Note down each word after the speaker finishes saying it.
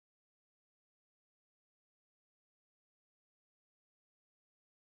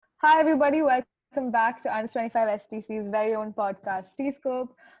Hi, everybody. Welcome back to Under 25 STC's very own podcast,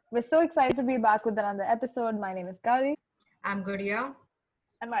 T-Scope. We're so excited to be back with another episode. My name is Gauri. I'm Guria.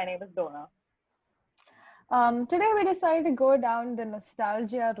 And my name is Donna. Today, we decided to go down the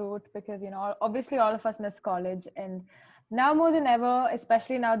nostalgia route because, obviously all of us miss college. And now more than ever,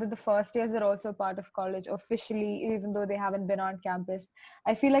 especially now that the first years are also part of college officially, even though they haven't been on campus,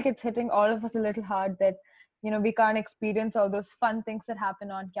 I feel like it's hitting all of us a little hard that, we can't experience all those fun things that happen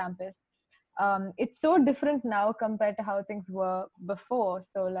on campus. It's so different now compared to how things were before.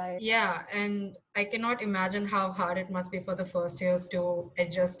 So, like, Yeah, and I cannot imagine how hard it must be for the first years to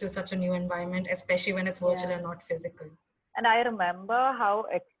adjust to such a new environment, especially when it's virtual yeah. and not physical. And I remember how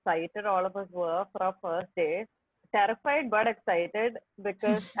excited all of us were for our first day. Terrified but excited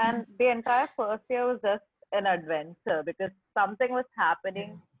and the entire first year was just an adventure because something was Yeah.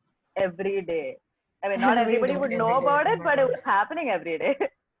 happening every day. I mean, not Every everybody day. would Every know day. about Oh it, my but it God. was happening every day.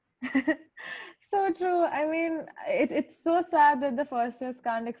 So true. I mean, it's so sad that the first years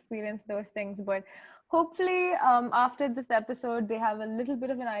can't experience those things, but hopefully, after this episode, they have a little bit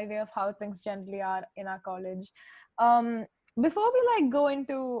of an idea of how things generally are in our college. Um, Before we go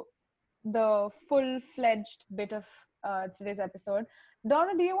into the full-fledged bit of today's episode,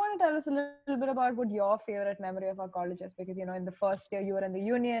 Donna, do you want to tell us a little bit about what your favorite memory of our college is? Because in the first year you were in the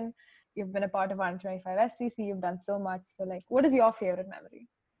union, you've been a part of 125 STC, you've done so much. So, what is your favorite memory?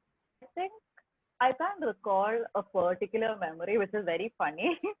 I think I can't recall a particular memory, which is very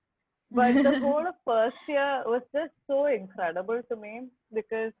funny. But the whole of first year was just so incredible to me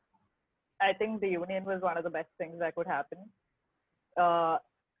because I think the union was one of the best things that could happen uh,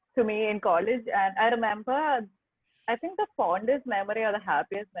 to me in college. And I remember, I think the fondest memory or the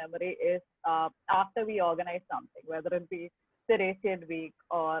happiest memory is after we organize something, whether it be Teresian week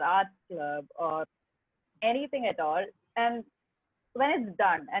or arts club or anything at all. And when it's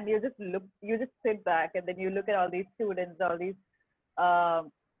done and you just sit back and then you look at all these students, all these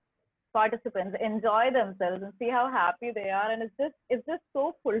um, participants enjoy themselves and see how happy they are, and it's just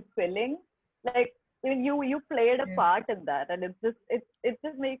so fulfilling. Like you played a Yeah. part in that, and it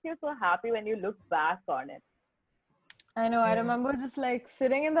just makes you so happy when you look back on it. I know. I Yeah. remember just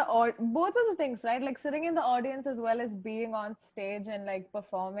sitting in the both of the things, right? Like sitting in the audience as well as being on stage and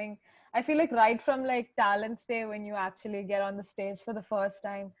performing. I feel like right from Talents Day when you actually get on the stage for the first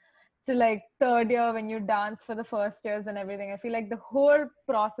time to third year when you dance for the first years and everything. I feel like the whole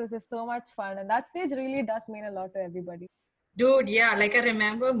process is so much fun, and that stage really does mean a lot to everybody. Dude, yeah, like I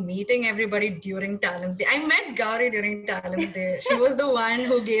remember meeting everybody during Talents Day. I met Gauri during Talents Day. She was the one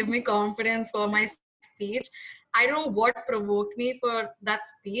who gave me confidence for my speech. I don't know what provoked me for that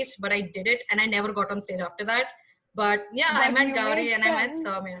speech, but I did it and I never got on stage after that. But yeah, I But met you Gauri made and I met friends.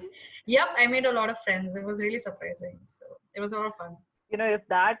 Samya. Yep, I made a lot of friends. It was really surprising. So it was a lot of fun. If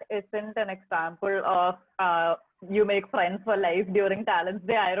that isn't an example of you make friends for life during Talents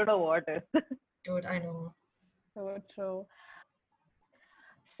Day, I don't know what is. Dude, I know. So true.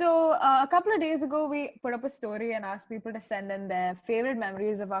 So a couple of days ago, we put up a story and asked people to send in their favorite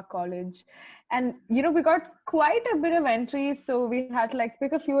memories of our college, and we got quite a bit of entries. So we had to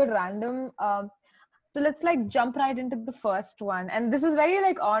pick a few at random. So let's jump right into the first one, and this is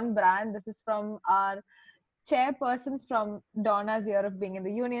very on brand. This is from our chairperson from Donna's year of being in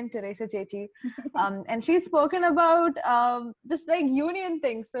the union, Teresa Chechi, and she's spoken about just union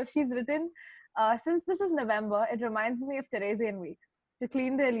things. So she's written, since this is November, it reminds me of Teresian week. To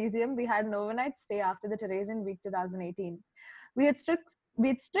clean the Elysium, we had an overnight stay after the Teresian week 2018. We had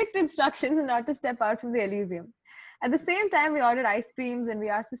strict instructions not to step out from the Elysium. At the same time, we ordered ice creams and we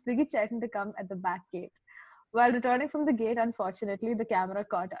asked the Swiggy Chetan to come at the back gate. While returning from the gate, unfortunately, the camera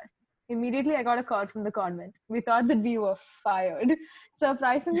caught us. Immediately, I got a call from the convent. We thought that we were fired.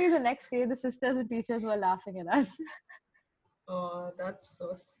 Surprisingly, the next day, the sisters and teachers were laughing at us. Oh, that's so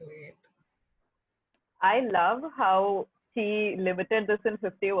sweet. I love how she limited this in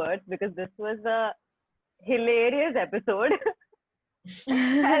 50 words because this was a hilarious episode.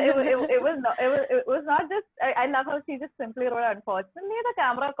 And it was not just I love how she just simply wrote, unfortunately the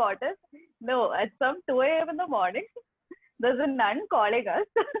camera caught us. No, at some 2 a.m. in the morning, there's a nun calling us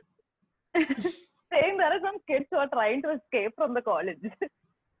saying there are some kids who are trying to escape from the college.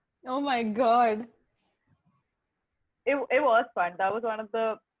 Oh my God. It was fun. That was one of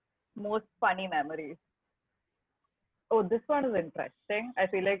the most funny memories. Oh, this one is interesting. I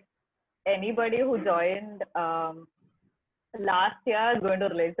feel like anybody who joined last year is going to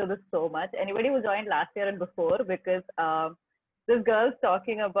relate to this so much. Anybody who joined last year and before, because this girl's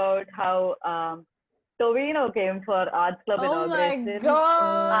talking about how Tovino came for Arts Club Oh my inauguration.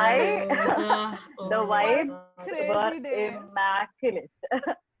 God. I Oh, the oh my What vibes God. were crazy day. immaculate.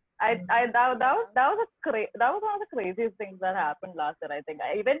 That was one of the craziest things that happened last year. I think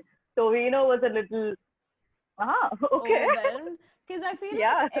even Tovino was a little okay. Overwhelmed. Because I feel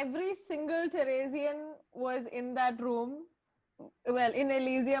Yeah. like every single Teresian was in that room, well, in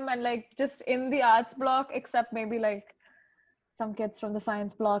Elysium and like just in the arts block, except maybe like some kids from the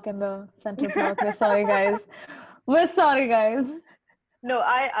science block and the central block. We're sorry, guys. We're sorry, guys. No,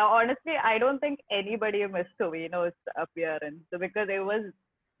 I honestly I don't think anybody missed Tovino's appearance because it was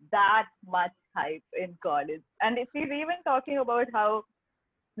that much hype in college. And if he's even talking about how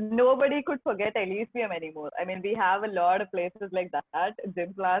nobody could forget Elysium anymore. I mean, we have a lot of places like that,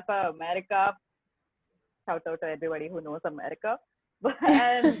 Gym Plaza, America. Shout out to everybody who knows America.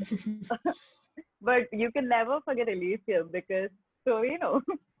 And but you can never forget Elysium because Tovino.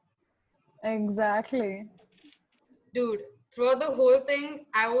 Exactly. Dude, throughout the whole thing,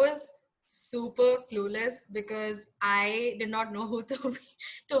 I was super clueless because I did not know who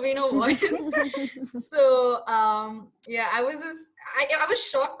Tovino was. So yeah, I was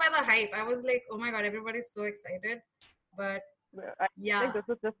shocked by the hype. I was like, oh my god, everybody's so excited. But I yeah. think this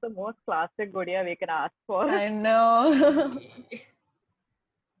is just the most classic Godia we can ask for. I know.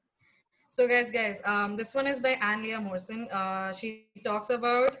 So guys, this one is by Anne Leah Morrison. She talks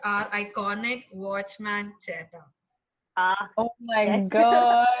about our iconic Watchman Cheta. Oh my Yes.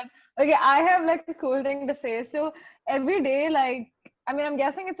 God. Okay, I have like a cool thing to say. So every day, like, I mean, I'm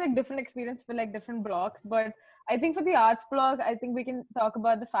guessing it's like different experience for like different blocks, but I think for the arts block, I think we can talk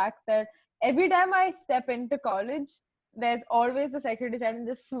about the fact that every time I step into college, there's always the security attendant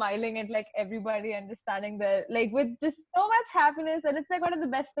just smiling at like everybody and just standing there, like with just so much happiness. And it's like one of the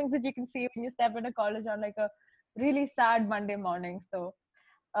best things that you can see when you step into college on like a really sad Monday morning. So,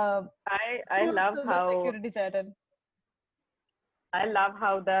 I kudos love to the how security attendant.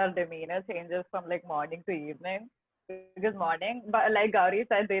 their demeanor changes from like morning to evening. Because morning, but like Gauri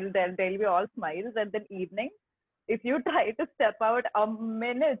said, they'll be all smiles, and then evening, if you try to step out a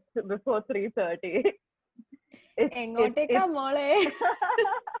minute before 3:30, എങ്ങോട്ടേക്കാ it's മോളെ?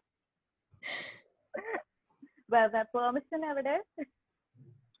 well, that permission ever.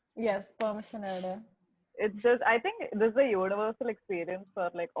 Yes, permission order. It's just I think this is a universal experience for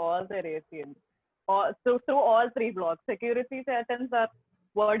like all the Asians. All through all three blocks. Security settings are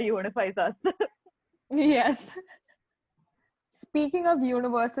what unifies us. Yes. Speaking of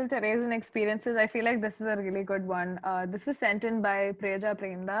universal Teresian experiences, I feel like this is a really good one. This was sent in by Preja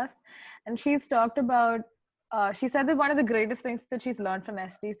Premdas, and she's talked about. She said that one of the greatest things that she's learned from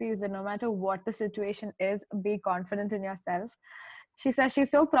STC is that no matter what the situation is, be confident in yourself. She says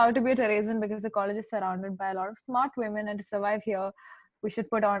she's so proud to be a Teresian because the college is surrounded by a lot of smart women, and to survive here, we should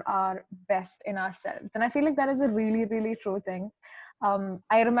put on our best in ourselves. And I feel like that is a really, really true thing.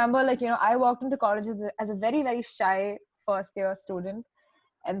 I remember, like, I walked into college as a very, very shy first year student,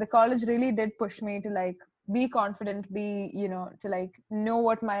 and the college really did push me to like be confident, to like know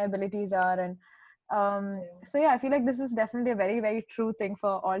what my abilities are. And so, yeah, I feel like this is definitely a very, very true thing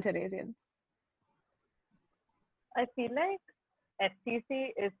for all Teresians. I feel like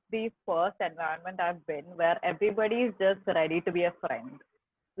FTC is the first environment I've been where everybody is just ready to be a friend.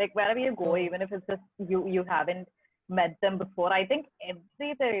 Like wherever you go, even if it's just you haven't met them before. I think every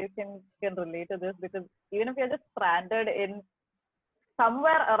Teresian can relate to this because even if you're just stranded in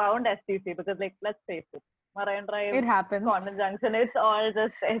somewhere around STC, because like let's face it, Marine Drive, It happens. Convent Junction, it's all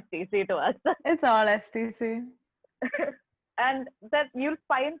just STC to us. It's all STC. And that you'll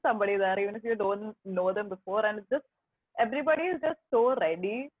find somebody there even if you don't know them before, and it's just everybody is just so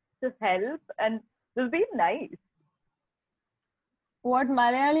ready to help and just be nice. What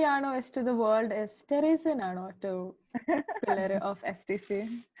Malayaliano is to the world is Teresianano to pillar of STC.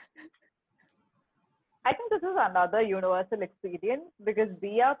 I think this is another universal experience because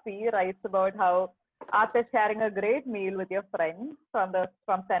BRP writes about how after sharing a great meal with your friends from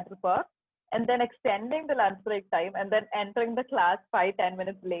Central Park and then extending the lunch break time and then entering the class 5-10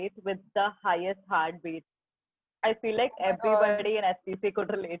 minutes late with the highest heartbeat. I feel like everybody in STC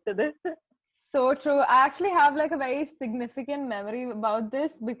could relate to this. So true. I actually have like a very significant memory about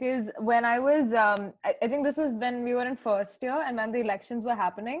this because when I was, I think this was when we were in first year and when the elections were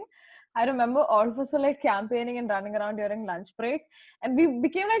happening. I remember all of us were like campaigning and running around during lunch break, and we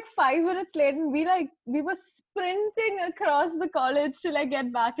became like 5 minutes late, and we were sprinting across the college to like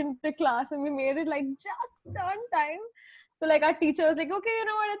get back into class, and we made it like just on time. So like our teacher was like, okay, you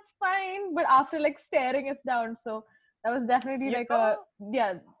know what, it's fine, but after like staring us down. So that was definitely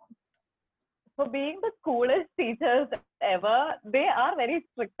yeah. For being the coolest teachers ever, they are very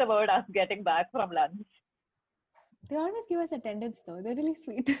strict about us getting back from lunch. They always give us attendance though. They're really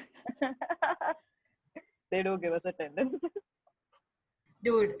sweet. They do give us attendance.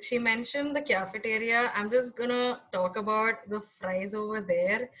 Dude, she mentioned the cafeteria. I'm just gonna talk about the fries over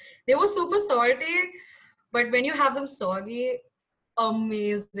there. They were super salty, but when you have them soggy,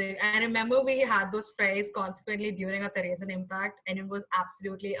 amazing. I remember we had those fries consequently during a Teresian Impact, and it was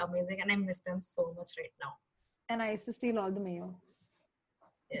absolutely amazing. And I miss them so much right now. And I used to steal all the mayo.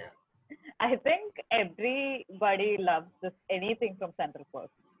 Yeah. I think everybody loves this anything from Central Park.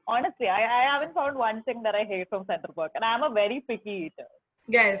 Honestly, I haven't found one thing that I hate from Central Park, and I'm a very picky eater.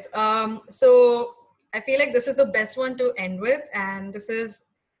 Guys, so I feel like this is the best one to end with, and this is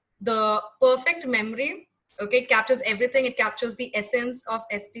the perfect memory. Okay, it captures everything. It captures the essence of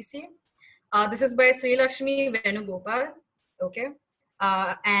STC. This is by Sri Lakshmi Venugopal. Okay,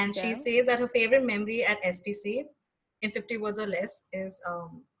 and she Okay. says that her favorite memory at STC, in 50 words or less, is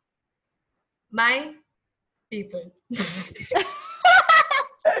my people.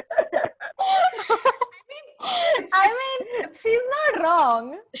 I mean, she's not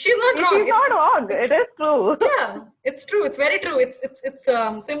wrong. She's not wrong. She's not wrong. It is true. Yeah, it's true. It's very true. It's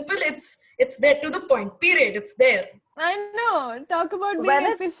simple. It's there to the point. Period. It's there. I know. Talk about being When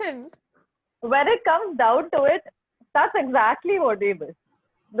it efficient. when it comes down to it, that's exactly what we miss.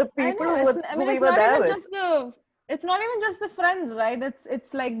 The I people know. who we It's were not there even with. just the. It's not even just the friends, right?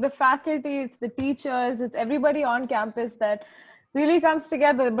 It's like the faculty, it's the teachers, it's everybody on campus that really comes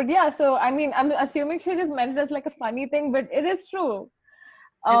together. But yeah, so I mean, I'm assuming she just meant it as like a funny thing, but it is true.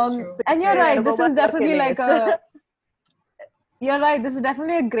 It's true. And It's you're very right. true. This Venugopal, is you're definitely killing like it. a. You're right. This is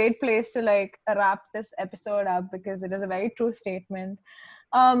definitely a great place to like wrap this episode up because it is a very true statement.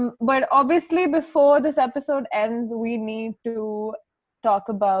 But obviously, before this episode ends, we need to talk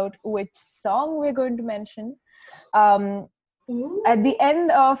about which song we're going to mention. Um, at the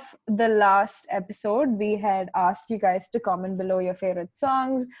end of the last episode, we had asked you guys to comment below your favorite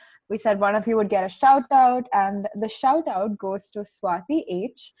songs. We said one of you would get a shout out, and the shout out goes to Swati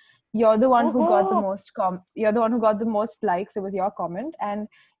H. You're the one who got the Woohoo! most you're the one who got the most likes. It was your comment, and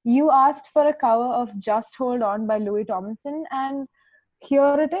you asked for a cover of "Just Hold On" by Louis Tomlinson, and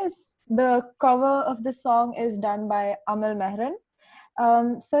here it is. The cover of the song is done by Amal Mehran.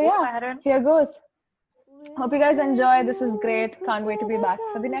 So Oh, yeah, Maran. here goes. Hope you Wish guys that enjoy. This was you great. could Can't wait to build be a back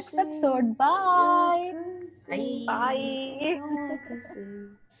for the time next machine episode. so you Bye. could see Bye. Bye. so I can see.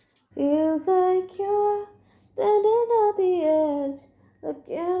 Feels like you're standing at the edge,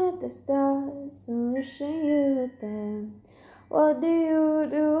 looking at the stars, and wishing you were them. What do you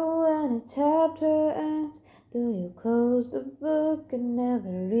do when a chapter ends? Do you close the book and never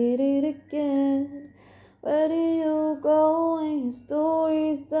read it again? Where do you go when your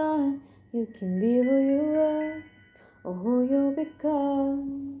story's done? You can be who you are or who you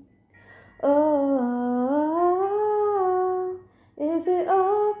become. Oh, if it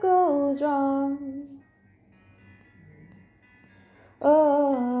all goes wrong.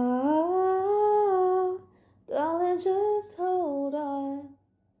 Oh, darling, just hold on.